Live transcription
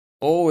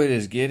Oh, it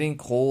is getting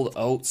cold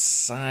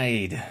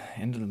outside.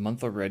 End of the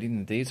month already, and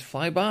the days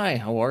fly by.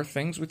 How are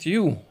things with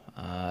you?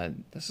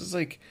 This is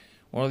like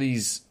one of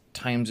these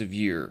times of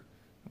year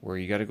where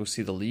you got to go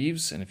see the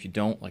leaves, and if you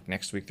don't, like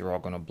next week, they're all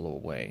going to blow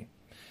away.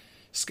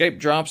 Skype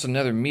drops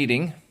another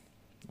meeting.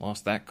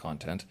 Lost that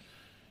content.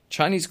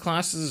 Chinese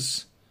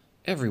classes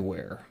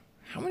everywhere.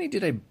 How many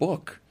did I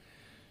book?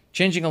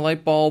 Changing a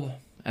light bulb,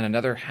 and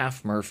another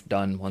half Murph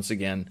done once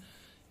again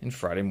in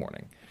Friday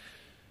morning.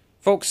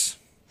 Folks,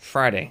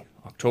 Friday,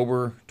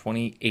 October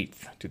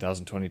 28th,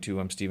 2022.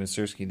 I'm Steven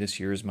Sersky. This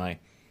here is my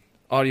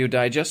audio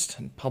digest,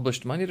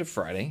 published Monday to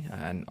Friday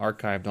and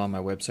archived on my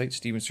website,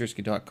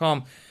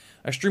 stevensersky.com.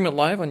 I stream it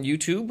live on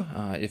YouTube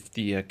if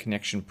the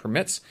connection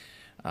permits,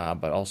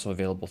 but also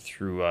available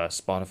through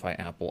Spotify,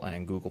 Apple,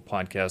 and Google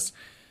Podcasts.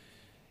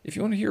 If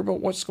you want to hear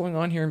about what's going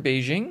on here in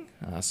Beijing,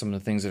 some of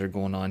the things that are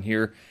going on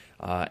here,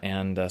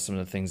 and some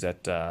of the things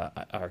that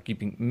are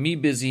keeping me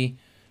busy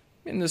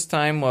in this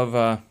time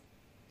of...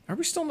 Are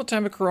we still in the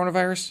time of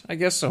coronavirus? I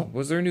guess so.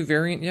 Was there a new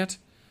variant yet?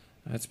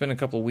 It's been a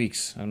couple of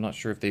weeks. I'm not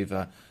sure if they've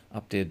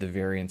updated the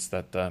variants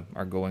that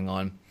are going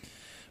on.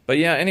 But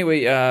yeah,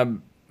 anyway,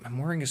 I'm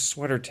wearing a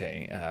sweater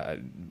today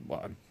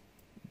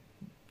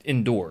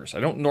indoors. I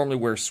don't normally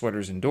wear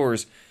sweaters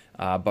indoors,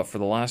 but for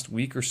the last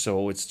week or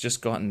so, it's just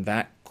gotten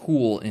that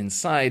cool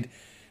inside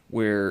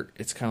where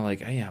it's kind of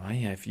like,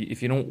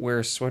 if you don't wear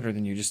a sweater,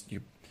 then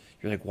you're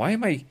like, why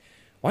am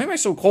I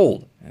so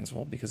cold? And it's,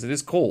 well, because it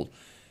is cold.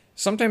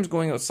 Sometimes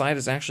going outside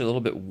is actually a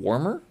little bit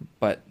warmer,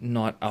 but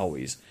not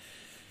always.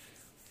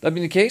 That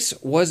being the case,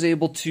 was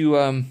able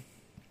to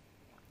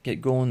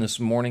get going this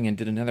morning and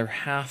did another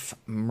half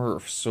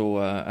Murph. So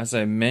as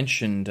I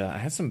mentioned, I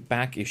had some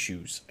back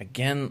issues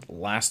again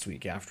last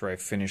week after I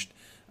finished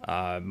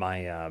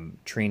my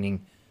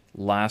training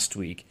last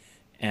week.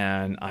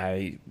 And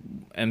I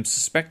am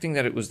suspecting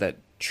that it was that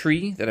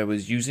tree that I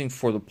was using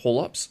for the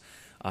pull-ups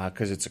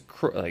because it's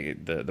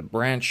the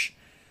branch...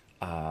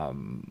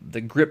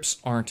 the grips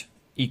aren't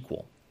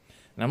equal.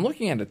 And I'm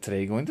looking at it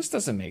today going, this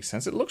doesn't make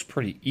sense. It looks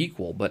pretty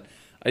equal, but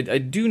I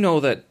do know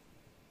that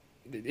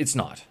it's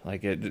not.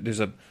 Like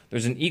there's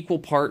an equal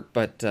part,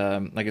 but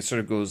like it sort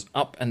of goes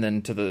up and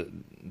then to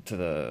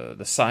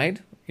the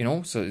side, you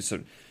know, so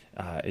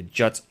it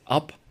juts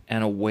up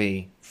and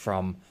away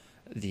from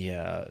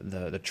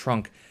the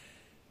trunk.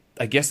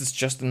 I guess it's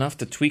just enough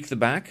to tweak the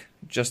back,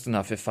 just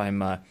enough if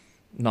I'm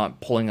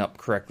not pulling up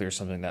correctly or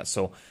something like that.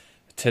 So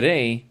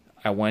today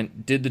I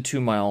did the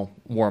 2-mile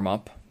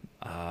warm-up,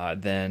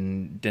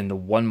 then the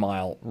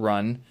 1-mile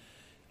run.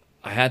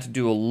 I had to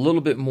do a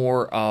little bit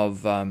more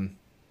of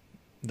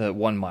the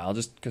 1 mile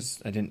just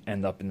because I didn't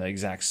end up in the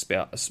exact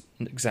spot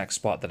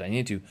that I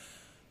needed to.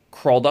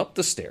 Crawled up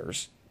the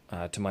stairs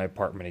to my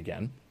apartment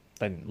again.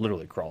 I didn't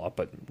literally crawl up,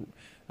 but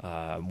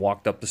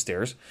walked up the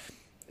stairs.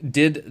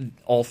 Did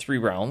all 3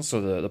 rounds,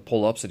 so the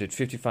pull-ups. I did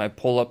 55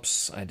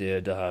 pull-ups. I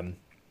did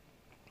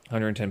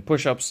 110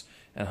 push-ups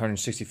and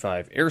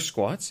 165 air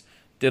squats.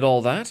 Did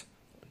all that,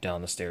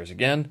 down the stairs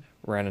again,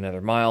 ran another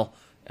mile,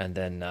 and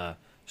then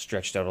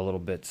stretched out a little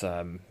bit.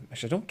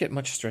 Actually, I don't get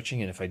much stretching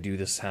in if I do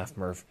this half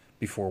Murph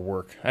before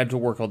work. I had to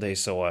work all day,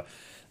 so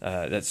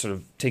that sort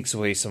of takes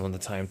away some of the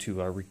time to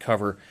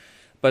recover.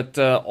 But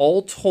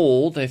all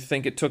told, I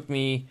think it took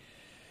me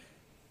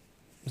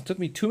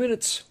 2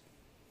 minutes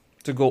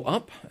to go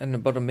up and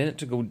about a minute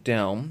to go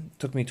down. It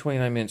took me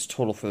 29 minutes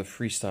total for the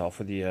freestyle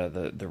for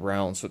the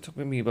round. So it took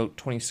me about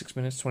 26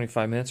 minutes,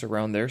 25 minutes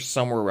around there,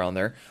 somewhere around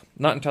there.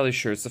 Not entirely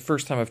sure. It's the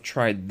first time I've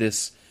tried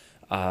this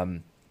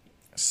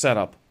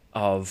setup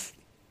of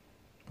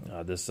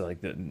this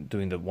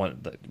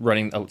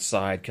running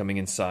outside, coming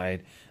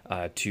inside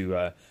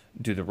to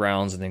do the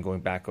rounds, and then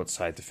going back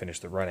outside to finish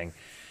the running.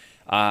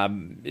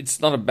 It's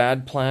not a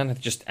bad plan.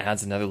 It just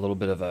adds another little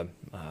bit of a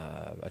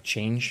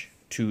change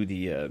to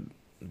the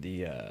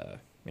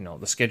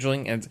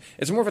scheduling, and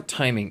it's more of a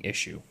timing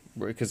issue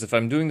because if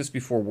I'm doing this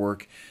before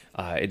work,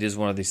 it is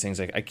one of these things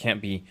like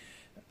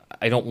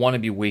I don't want to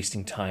be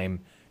wasting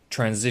time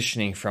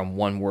transitioning from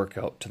one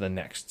workout to the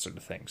next sort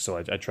of thing. So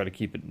I try to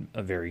keep it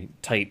very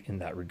tight in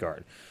that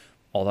regard.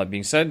 All that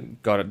being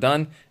said, got it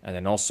done, and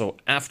then also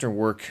after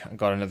work, I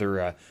got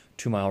another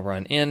 2-mile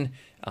run in,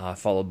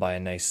 followed by a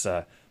nice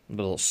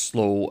little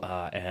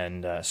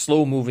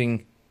slow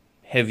moving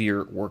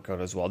heavier workout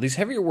as well. These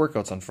heavier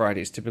workouts on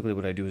Fridays, typically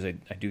what I do is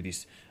I do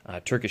these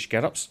Turkish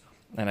get-ups,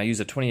 and I use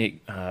a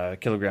 28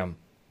 kilogram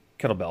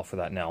kettlebell for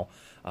that now,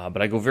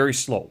 but I go very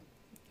slow.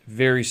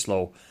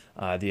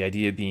 The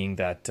idea being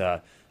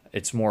that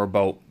it's more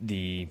about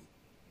the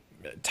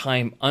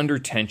time under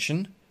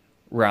tension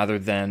rather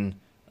than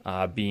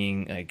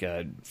being like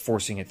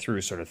forcing it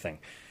through sort of thing.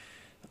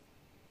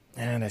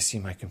 And I see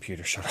my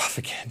computer shut off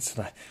again.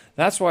 So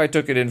that's why I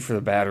took it in for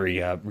the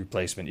battery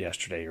replacement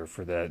yesterday, or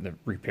for the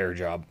repair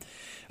job.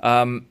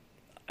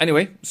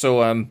 Anyway,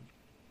 so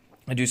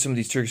I do some of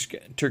these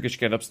Turkish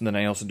get-ups, and then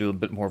I also do a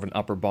bit more of an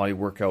upper body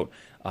workout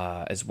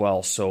as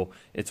well. So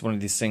it's one of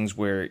these things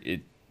where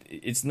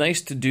it's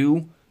nice to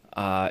do.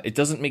 It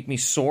doesn't make me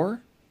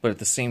sore, but at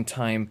the same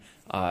time,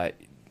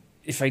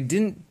 if I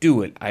didn't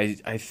do it,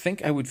 I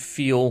think I would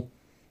feel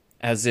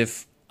as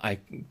if I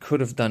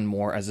could have done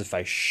more, as if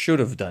I should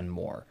have done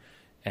more.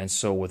 And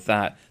so with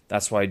that,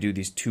 that's why I do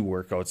these 2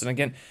 workouts. And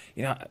again,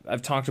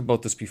 I've talked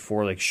about this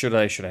before, like should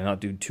I not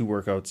do 2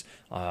 workouts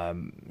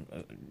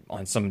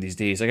on some of these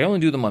days? Like I only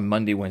do them on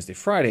Monday, Wednesday,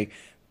 Friday,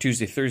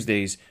 Tuesday,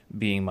 Thursdays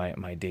being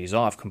my days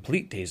off,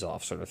 complete days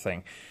off sort of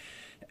thing.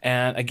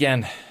 And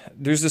again,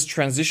 there's this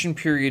transition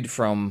period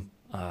from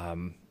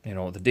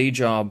the day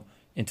job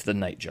into the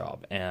night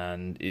job.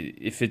 And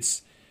if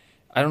it's,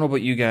 I don't know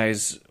about you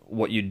guys,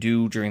 what you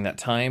do during that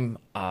time.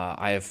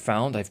 I have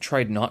found I've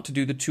tried not to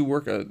do the two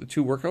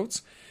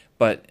workouts,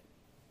 but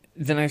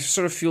then I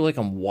sort of feel like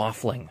I'm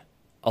waffling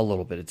a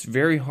little bit. It's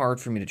very hard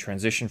for me to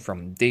transition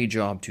from day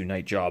job to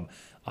night job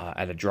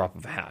at a drop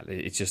of a hat.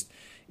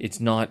 It's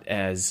not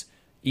as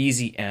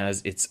easy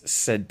as it's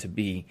said to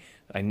be.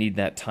 I need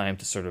that time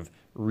to sort of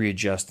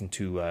readjust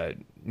into a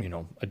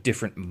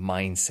different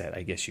mindset,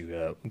 I guess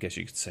you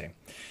could say.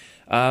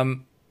 All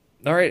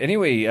right.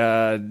 Anyway,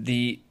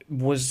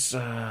 last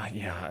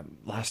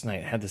night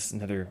I had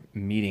another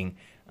meeting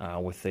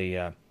with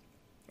a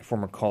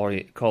former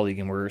colleague,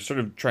 and we're sort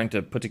of trying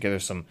to put together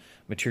some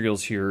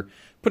materials here,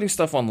 putting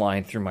stuff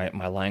online through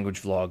my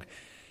language vlog,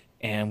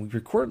 and we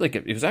recorded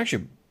it was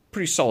actually a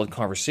pretty solid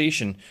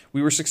conversation.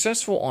 We were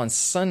successful on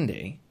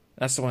Sunday.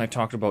 That's the one I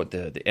talked about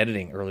the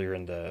editing earlier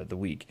in the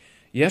week.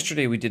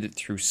 Yesterday we did it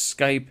through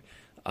Skype,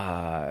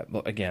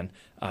 but it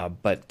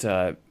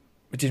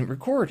didn't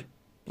record.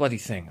 Bloody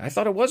thing. I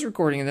thought it was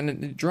recording, and then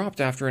it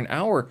dropped after an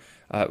hour,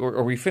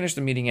 or we finished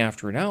the meeting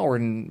after an hour,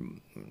 and,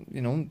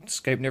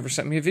 Skype never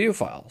sent me a video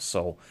file.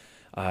 So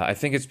I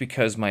think it's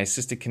because my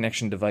assisted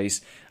connection device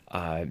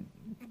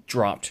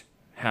dropped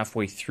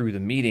halfway through the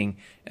meeting,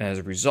 and as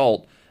a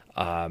result,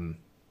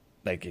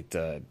 it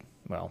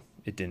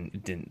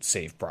didn't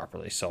save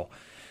properly. So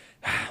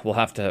we'll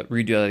have to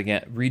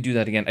redo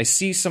that again. I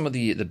see some of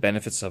the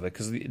benefits of it,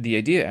 because the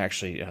idea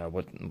actually,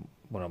 what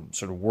I'm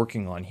sort of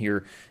working on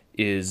here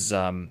is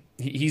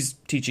he's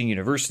teaching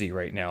university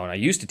right now, and I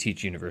used to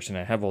teach university,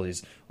 and I have all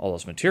this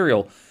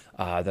material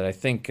that I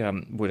think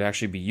would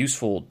actually be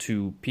useful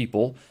to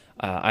people,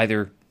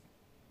 either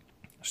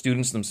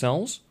students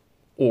themselves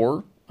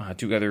or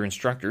to other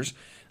instructors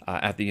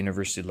at the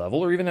university level,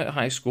 or even at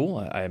high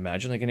school. I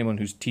imagine, like anyone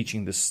who's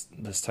teaching this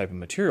type of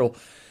material.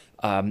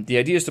 The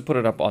idea is to put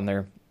it up on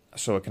there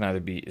so it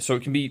can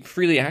be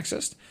freely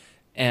accessed,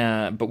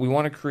 but we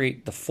want to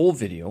create the full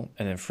video,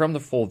 and then from the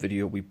full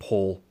video we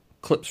pull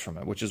clips from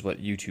it, which is what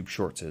YouTube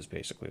Shorts is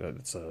basically.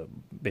 It's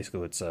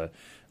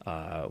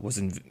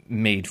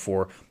made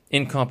for,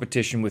 in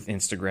competition with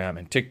Instagram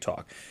and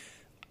TikTok.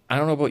 I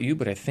don't know about you,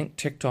 but I think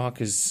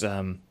TikTok is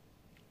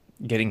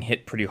getting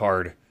hit pretty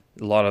hard.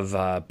 A lot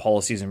of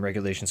policies and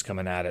regulations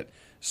coming at it.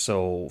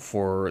 So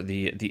for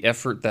the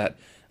effort that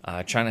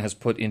China has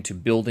put into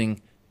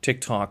building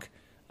TikTok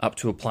up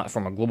to a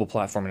global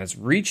platform, and it's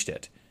reached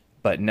it,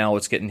 but now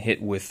it's getting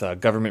hit with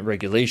government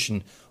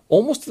regulation,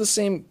 almost to the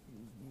same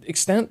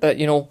extent that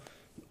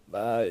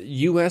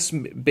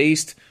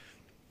U.S.-based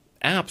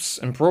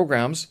apps and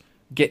programs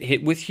get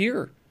hit with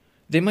here.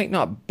 They might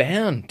not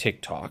ban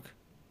TikTok.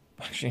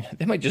 Actually,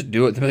 they might just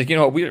do it. They're like,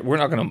 we're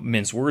not going to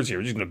mince words here.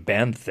 We're just going to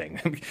ban the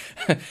thing.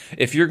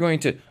 If you're going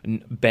to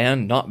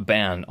not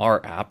ban our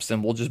apps,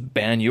 then we'll just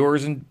ban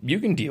yours, and you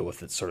can deal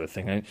with it, sort of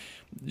thing.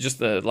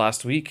 Just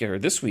last week, or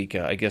this week,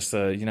 I guess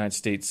the United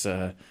States,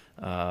 Joe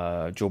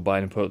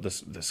Biden put out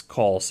this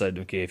call, said,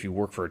 okay, if you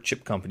work for a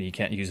chip company, you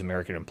can't use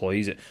American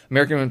employees.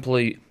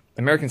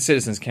 American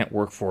citizens can't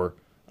work for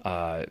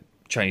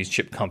Chinese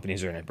chip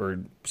companies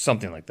or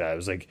something like that. It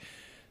was like,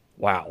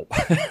 wow.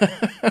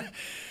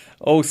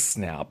 Oh,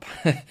 snap.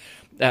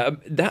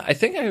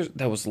 That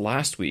was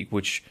last week,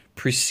 which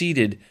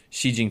preceded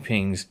Xi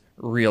Jinping's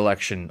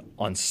re-election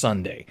on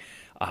Sunday.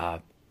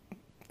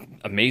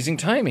 Amazing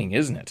timing,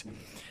 isn't it?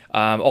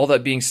 All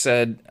that being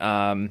said,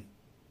 so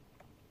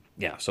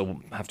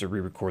we'll have to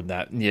re-record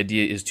that. And the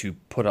idea is to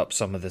put up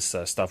some of this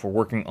stuff. We're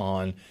working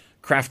on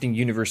crafting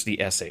university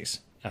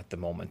essays at the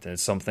moment, and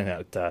it's something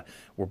that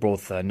we're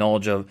both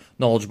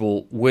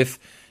knowledgeable with,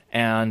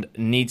 and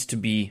needs to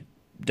be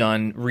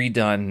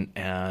redone,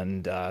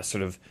 and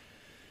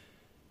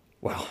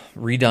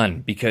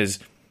redone, because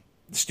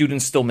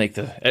students still make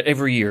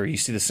every year you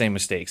see the same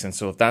mistakes. And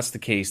so if that's the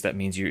case, that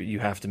means you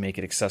have to make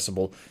it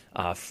accessible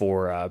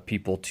for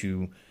people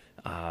to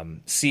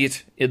see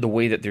it in the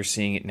way that they're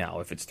seeing it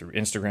now. If it's through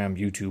Instagram,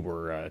 YouTube,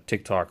 or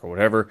TikTok, or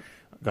whatever,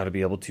 got to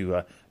be able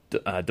to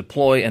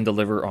deploy and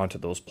deliver onto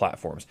those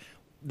platforms.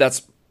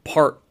 That's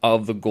part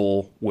of the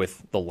goal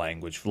with the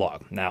language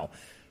vlog. Now,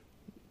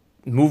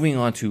 moving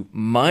on to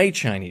my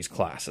Chinese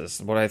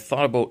classes, what I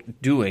thought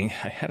about doing,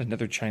 I had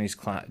another Chinese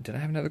class. Did I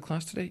have another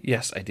class today?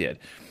 Yes, I did,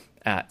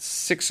 at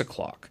 6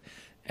 o'clock.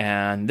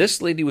 And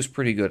this lady was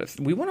pretty good.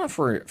 We went on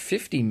for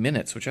 50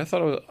 minutes, which I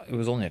thought it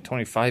was only a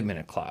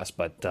 25-minute class,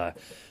 but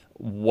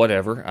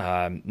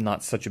whatever,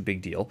 not such a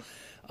big deal.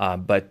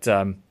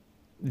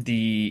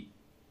 Today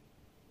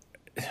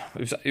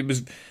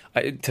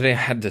I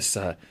had this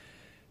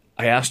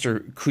I asked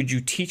her, could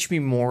you teach me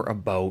more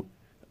about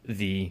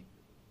the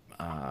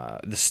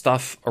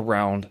stuff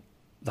around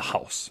the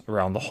house,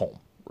 around the home,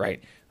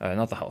 right?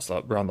 Not the house,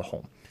 around the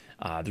home.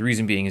 The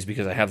reason being is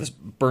because I have this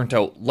burnt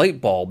out light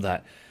bulb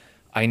that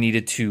I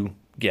needed to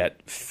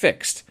get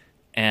fixed.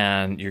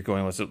 And you're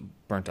going, what's a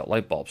burnt out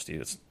light bulb,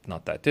 Steve? It's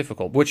not that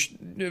difficult, which,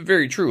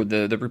 very true.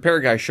 The repair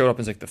guy showed up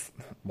and was like,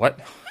 what?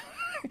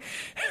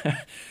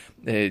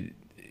 And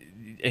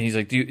he's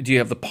like, do you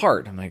have the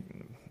part? I'm like,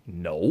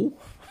 no.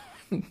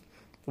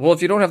 Well,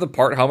 if you don't have the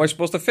part, how am I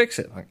supposed to fix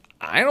it? I'm like,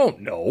 I don't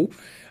know.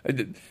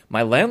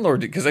 My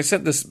landlord, because I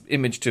sent this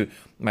image to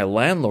my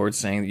landlord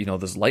saying,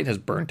 this light has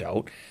burnt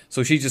out.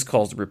 So she just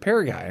calls the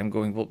repair guy. I'm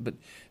going, well, but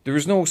there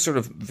was no sort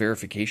of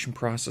verification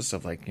process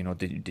of like,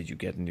 did you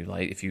get a new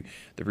light?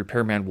 The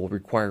repairman will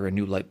require a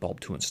new light bulb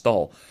to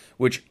install,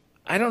 which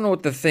I don't know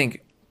what to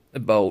think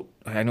about.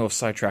 I know I've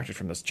sidetracked it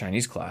from this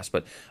Chinese class,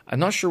 but I'm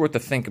not sure what to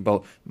think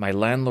about my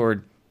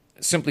landlord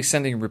simply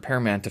sending a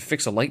repairman to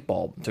fix a light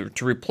bulb,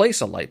 to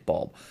replace a light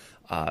bulb.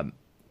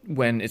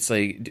 When it's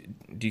like,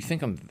 do you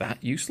think I'm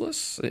that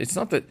useless? It's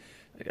not that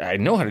I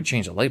know how to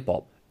change a light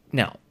bulb.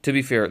 Now, to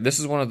be fair, this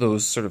is one of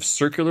those sort of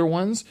circular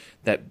ones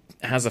that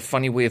has a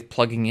funny way of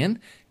plugging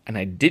in, and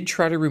I did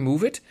try to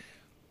remove it,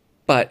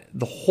 but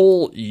the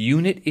whole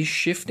unit is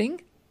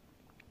shifting.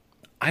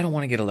 I don't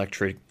want to get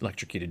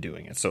electrocuted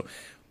doing it. So,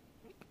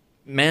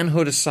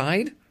 manhood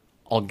aside,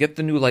 I'll get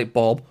the new light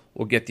bulb.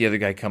 We'll get the other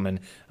guy come in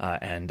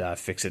and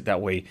fix it. That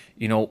way,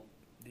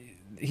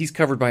 he's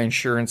covered by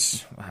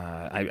insurance.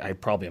 I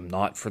probably am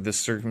not for this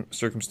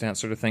circumstance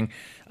sort of thing.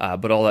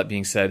 But all that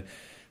being said,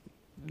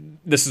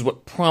 this is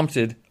what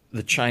prompted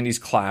the Chinese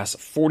class,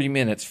 40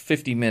 minutes,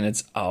 50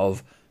 minutes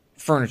of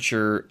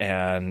furniture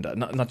and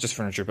not just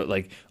furniture, but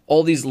like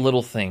all these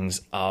little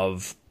things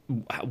of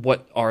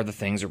what are the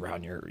things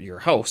around your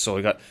house. So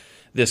I got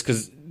this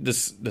because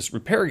this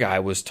repair guy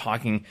was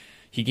talking.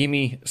 He gave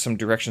me some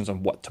directions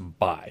on what to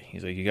buy.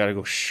 He's like, you got to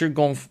go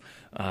Shigong,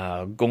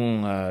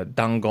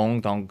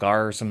 Dangong,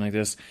 Dongar, or something like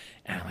this.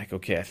 And I'm like,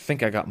 okay, I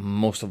think I got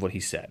most of what he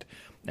said.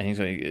 And he's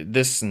like,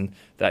 this and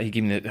that. He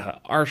gave me the blah,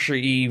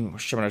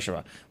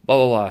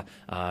 blah,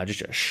 blah.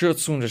 Just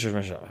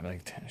Shutsun. I'm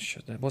like,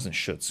 that wasn't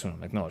Shutsun.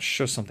 I'm like, no, it's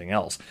sure something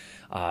else.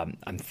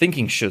 I'm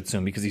thinking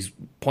Shutsun because he's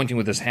pointing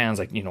with his hands,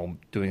 like,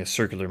 doing a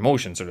circular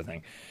motion sort of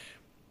thing.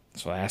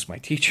 So I asked my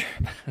teacher,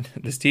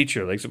 this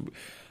teacher, like,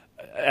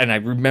 and I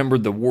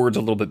remembered the words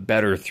a little bit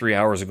better 3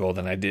 hours ago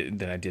than I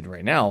did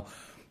right now.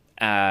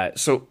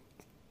 So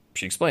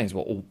she explains,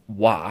 well,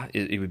 wa,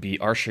 it would be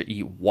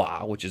Arsha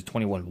wa, which is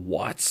 21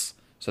 watts.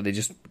 So they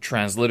just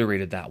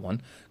transliterated that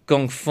one.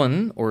 Gong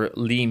fun, or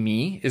li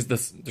mi, is the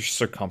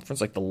circumference,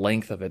 like the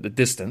length of it, the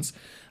distance,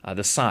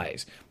 the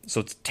size.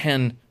 So it's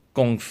 10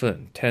 gong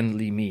fun, 10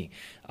 li mi.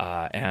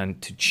 And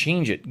to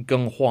change it,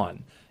 geng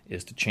huan,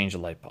 is to change the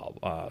light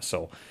bulb.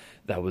 So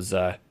that was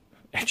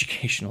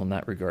educational in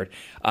that regard.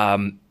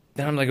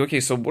 Then I'm like, okay,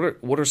 so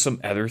what are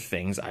some other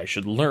things I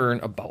should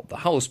learn about the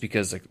house?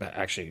 Because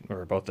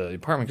or about the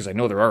apartment, because I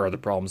know there are other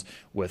problems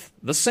with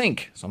the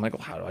sink. So I'm like,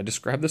 well, how do I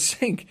describe the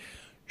sink?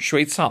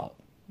 Shui cao.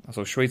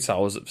 So shui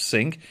cao is a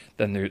sink.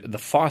 Then the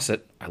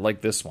faucet, I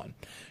like this one.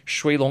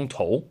 Shui long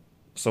tou.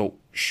 So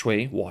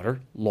shui, water,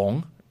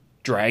 long,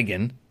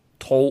 dragon,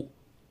 tou,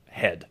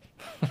 head.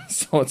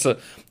 So it's a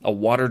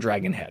water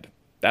dragon head.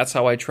 That's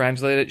how I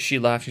translate it. She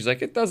laughed. She's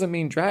like, it doesn't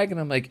mean dragon.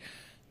 I'm like,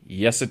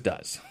 yes, it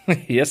does.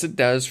 Yes, it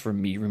does for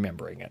me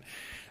remembering it.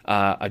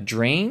 A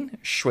drain,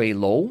 shui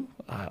lo,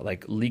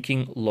 like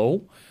leaking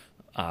low.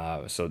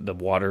 So the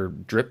water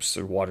drips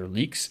or water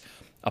leaks.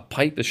 A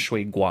pipe is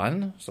shui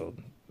guan. So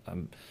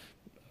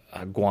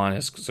guan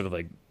is sort of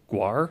like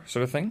guar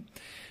sort of thing.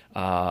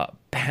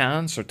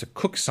 Pan, so to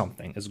cook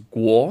something, is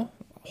guo.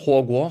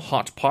 Huo guo,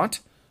 hot pot.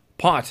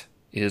 Pot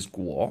is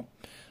guo.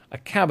 A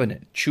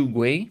cabinet, chu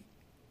gui.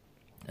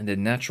 And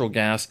then natural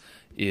gas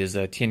is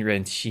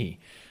tianren qi.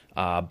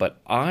 But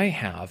I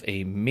have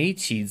a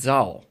Meiqi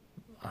Zao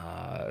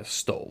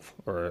stove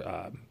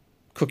or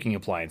cooking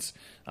appliance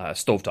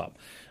stovetop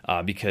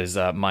because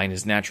mine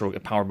is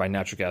powered by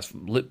natural gas,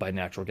 lit by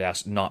natural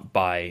gas, not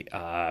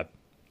by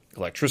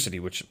electricity,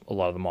 which a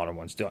lot of the modern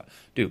ones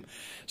do.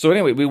 So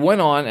anyway, we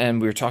went on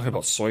and we were talking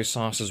about soy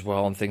sauce as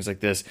well and things like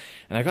this.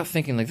 And I got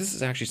thinking, like, this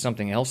is actually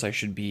something else I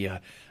should be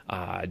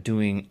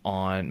doing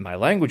on my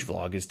language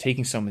vlog, is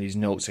taking some of these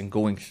notes and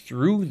going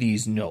through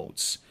these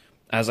notes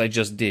as I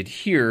just did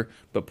here,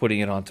 but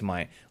putting it onto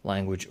my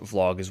language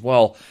vlog as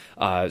well.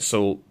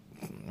 So,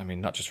 I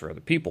mean, not just for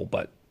other people,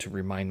 but to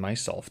remind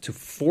myself, to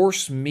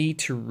force me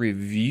to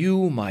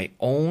review my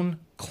own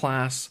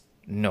class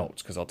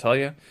notes. Because I'll tell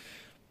you,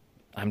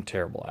 I'm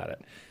terrible at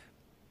it.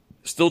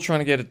 Still trying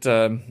to get it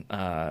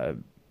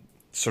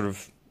sort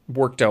of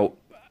worked out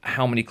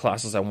how many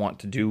classes I want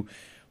to do.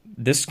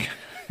 This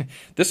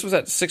was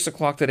at 6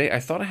 o'clock today. I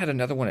thought I had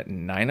another one at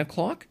 9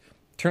 o'clock.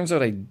 Turns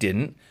out I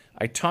didn't.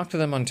 I talked to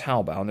them on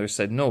Taobao, and they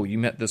said, no, you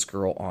met this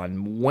girl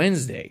on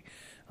Wednesday.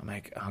 I'm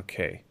like,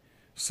 okay.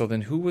 So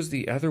then who was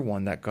the other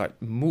one that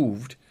got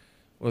moved?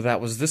 Well, that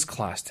was this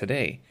class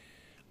today.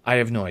 I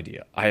have no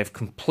idea. I have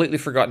completely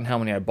forgotten how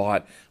many I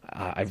bought.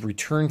 I've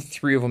returned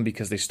 3 of them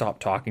because they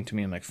stopped talking to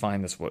me. I'm like,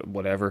 fine, that's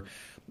whatever.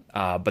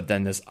 But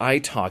then this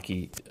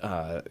italki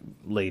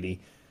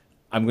lady,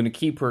 I'm going to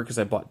keep her because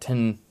I bought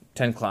 10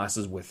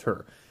 classes with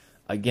her.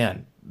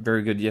 Again,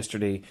 very good.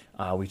 Yesterday,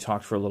 we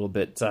talked for a little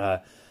bit,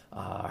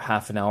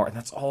 half an hour, and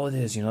that's all it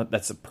is.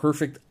 That's a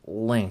perfect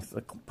length,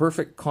 a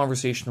perfect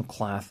conversational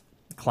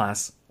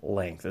class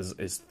length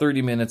is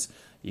 30 minutes.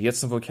 You get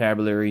some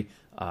vocabulary.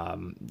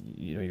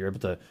 You're able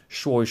to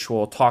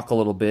shuo, talk a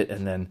little bit,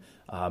 and then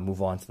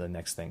move on to the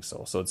next thing.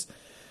 So it's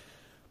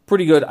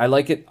pretty good. I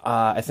like it.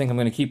 I think I'm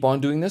going to keep on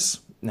doing this.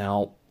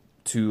 Now,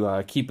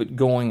 to keep it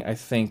going, I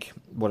think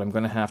what I'm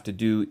going to have to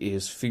do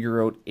is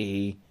figure out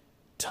a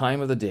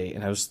time of the day.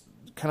 And I was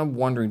kind of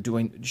wondering,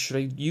 should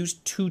I use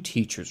 2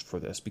 teachers for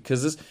this?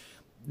 Because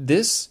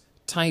this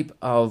type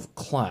of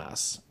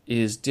class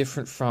is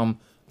different from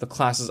the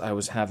classes I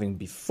was having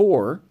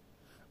before,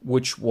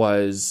 which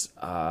was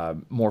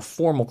more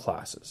formal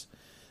classes.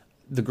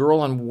 The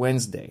girl on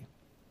Wednesday,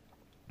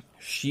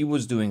 she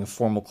was doing a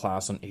formal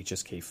class on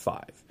HSK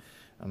 5.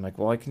 I'm like,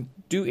 well, I can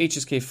do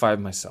HSK 5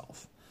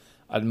 myself.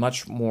 I'd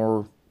much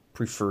more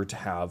prefer to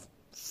have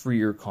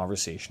freer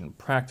conversation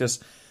practice,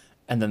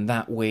 and then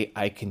that way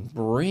I can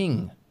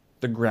bring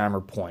the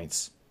grammar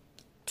points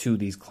to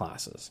these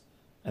classes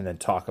and then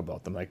talk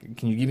about them. Like,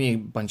 can you give me a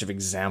bunch of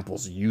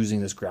examples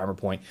using this grammar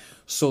point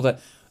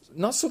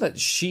not so that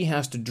she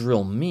has to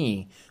drill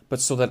me, but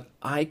so that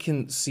I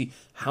can see,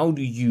 how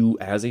do you,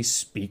 as a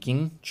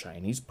speaking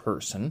Chinese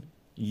person,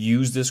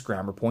 use this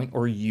grammar point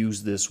or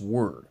use this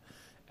word?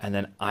 And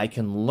then I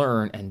can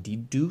learn and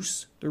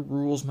deduce the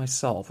rules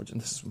myself. Which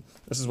this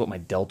is what my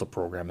Delta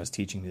program is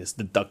teaching me, this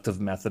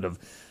deductive method of,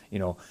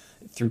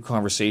 through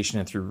conversation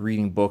and through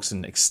reading books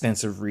and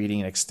extensive reading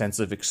and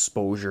extensive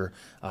exposure,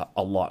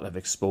 a lot of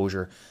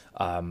exposure.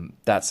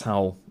 That's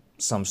how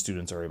some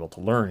students are able to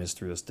learn, is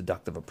through this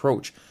deductive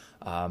approach.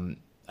 I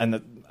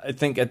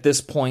think at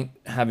this point,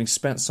 having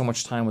spent so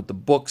much time with the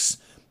books,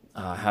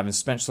 having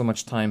spent so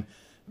much time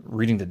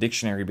reading the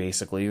dictionary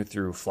basically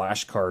through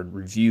flashcard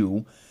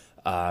review,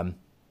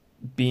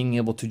 being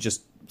able to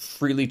just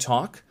freely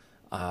talk,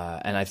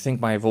 and I think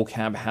my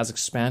vocab has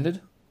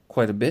expanded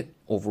quite a bit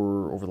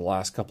over the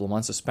last couple of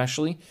months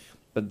especially,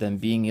 but then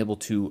being able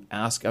to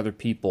ask other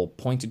people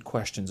pointed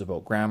questions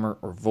about grammar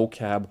or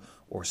vocab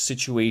or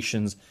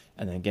situations,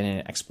 and then getting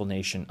an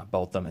explanation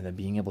about them, and then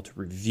being able to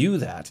review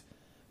that,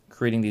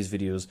 creating these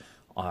videos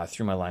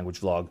through my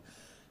language vlog,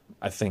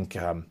 I think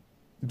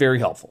very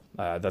helpful.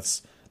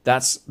 That's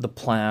the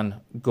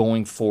plan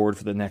going forward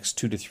for the next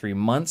 2 to 3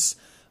 months.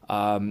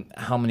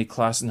 How many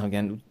classes? Now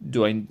again,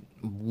 do I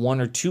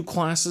 1 or 2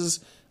 classes,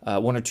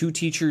 1 or 2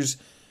 teachers?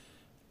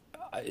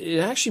 It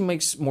actually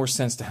makes more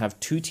sense to have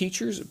 2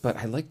 teachers, but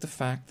I like the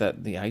fact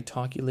that the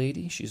italki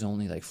lady, she's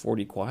only like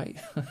 40 kwai.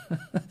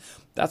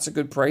 That's a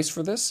good price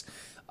for this.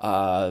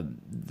 The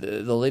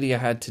lady I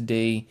had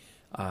today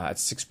at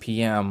 6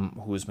 p.m.,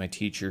 who was my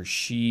teacher,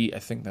 I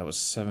think that was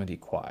 70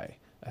 kwai.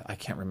 I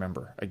can't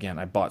remember. Again,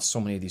 I bought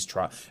so many of these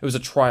it was a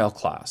trial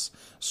class,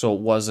 so it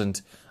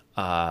wasn't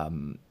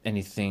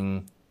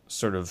anything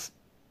sort of,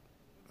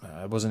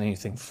 it wasn't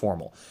anything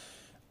formal.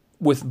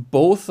 With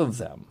both of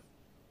them,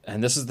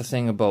 and this is the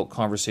thing about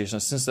conversation,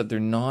 since that they're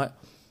not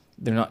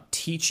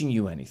teaching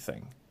you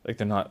anything, like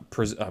they're not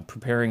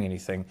preparing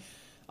anything,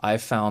 I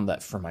found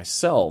that for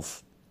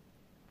myself,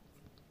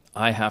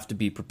 I have to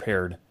be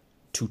prepared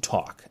to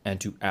talk and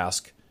to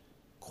ask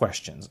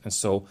questions. And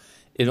so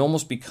it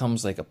almost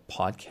becomes like a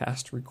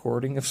podcast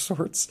recording of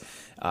sorts.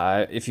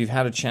 If you've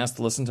had a chance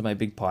to listen to my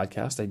big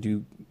podcast, I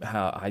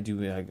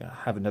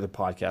have another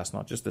podcast,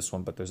 not just this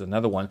one, but there's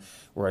another one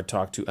where I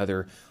talk to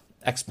other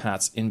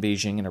expats in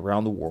Beijing and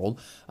around the world.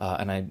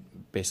 And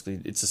it's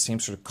the same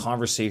sort of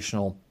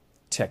conversational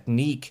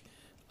technique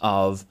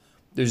of,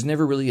 there's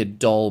never really a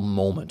dull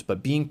moment,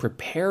 but being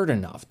prepared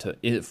enough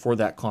for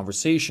that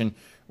conversation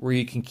where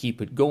you can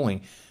keep it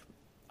going.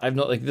 I've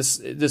not like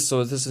this.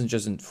 So this isn't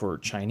just for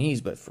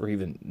Chinese, but for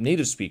even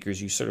native speakers,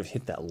 you sort of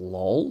hit that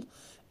lull.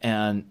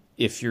 And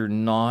if you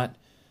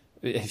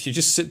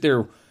just sit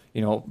there,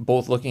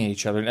 both looking at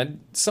each other, and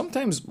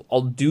sometimes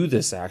I'll do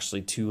this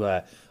actually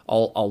to,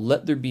 I'll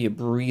let there be a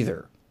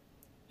breather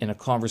in a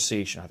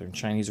conversation, either in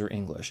Chinese or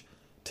English,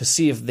 to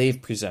see if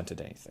they've presented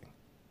anything,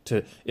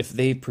 if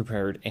they've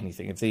prepared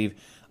anything, if they've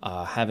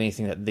have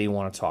anything that they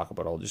want to talk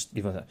about. I'll just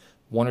give them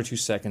 1 or 2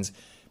 seconds.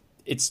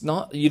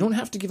 You don't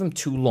have to give them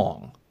too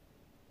long,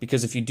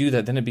 because if you do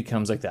that, then it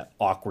becomes like that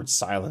awkward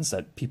silence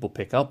that people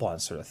pick up on,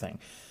 sort of thing.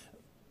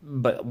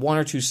 But 1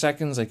 or 2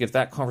 seconds, like if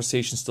that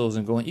conversation still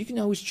isn't going, you can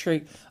always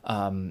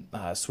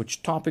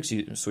switch topics,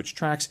 you switch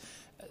tracks.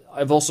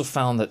 I've also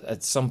found that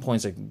at some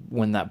points, like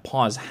when that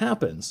pause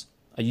happens,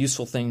 a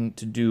useful thing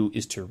to do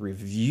is to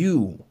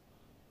review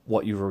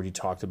what you've already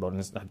talked about.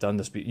 And I've done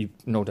this, but you've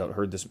no doubt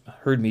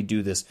heard me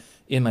do this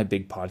in my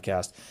big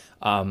podcast.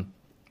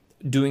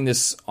 Doing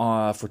this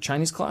for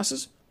Chinese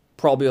classes,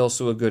 probably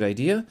also a good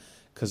idea,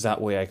 because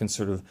that way I can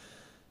sort of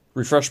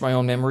refresh my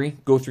own memory,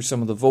 go through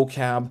some of the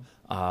vocab,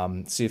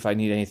 see if I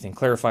need anything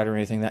clarified or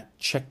anything like that.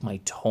 Check my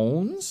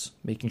tones,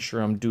 making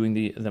sure I'm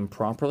doing them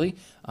properly,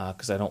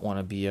 because I don't want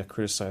to be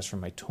criticized for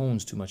my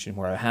tones too much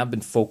anymore. I have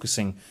been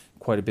focusing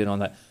quite a bit on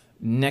that.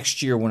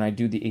 Next year, when I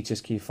do the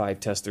HSK5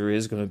 test, there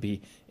is going to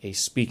be a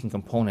speaking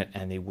component,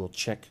 and they will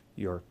check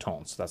your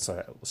tones. That's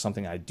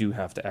something I do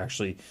have to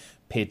actually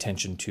pay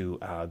attention to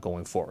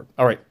going forward.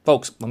 All right,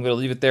 folks, I'm going to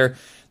leave it there.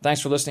 Thanks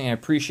for listening. I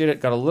appreciate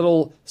it. Got a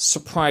little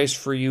surprise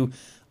for you.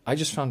 I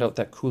just found out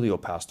that Coolio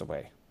passed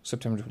away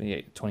September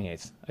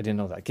 28th. I didn't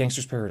know that.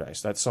 Gangster's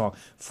Paradise, that song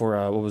for,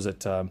 what was it?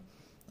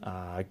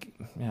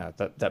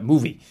 That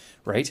movie,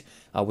 right?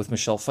 With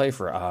Michelle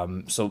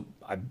Pfeiffer. So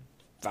I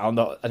found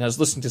out, and I was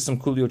listening to some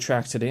Coolio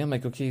tracks today. I'm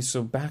like, okay,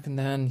 so back in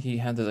then he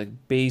had the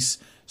bass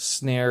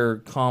snare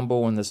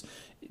combo, and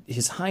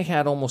his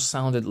hi-hat almost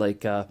sounded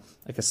like a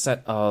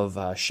set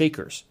of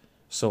shakers.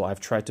 So I've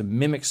tried to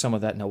mimic some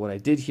of that. Now what I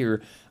did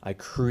here, I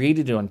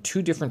created it on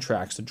 2 different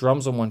tracks, the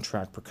drums on one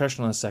track,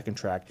 percussion on the second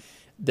track.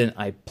 Then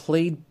I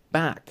played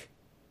back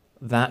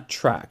that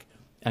track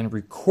and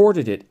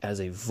recorded it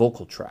as a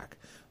vocal track.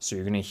 So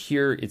you're going to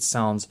hear it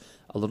sounds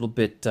a little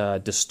bit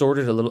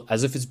distorted, a little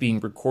as if it's being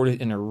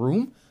recorded in a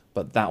room,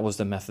 but that was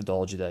the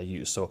methodology that I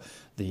used. So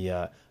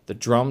the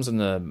drums and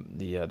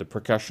the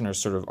percussion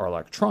are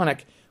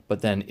electronic,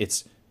 but then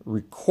it's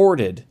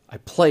recorded. I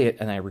play it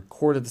and I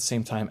record at the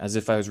same time as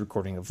if I was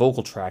recording a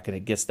vocal track, and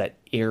it gets that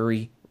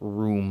airy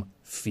room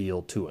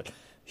feel to it.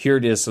 Here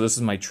it is. So this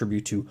is my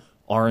tribute to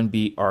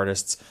R&B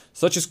artists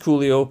such as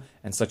Coolio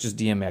and such as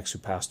DMX, who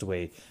passed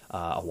away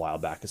a while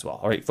back as well.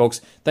 All right, folks,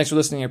 thanks for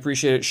listening. I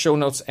appreciate it. Show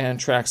notes and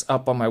tracks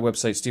up on my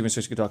website,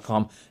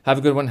 stephenstrisky.com. Have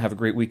a good one. Have a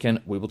great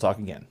weekend. We will talk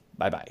again.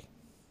 Bye-bye.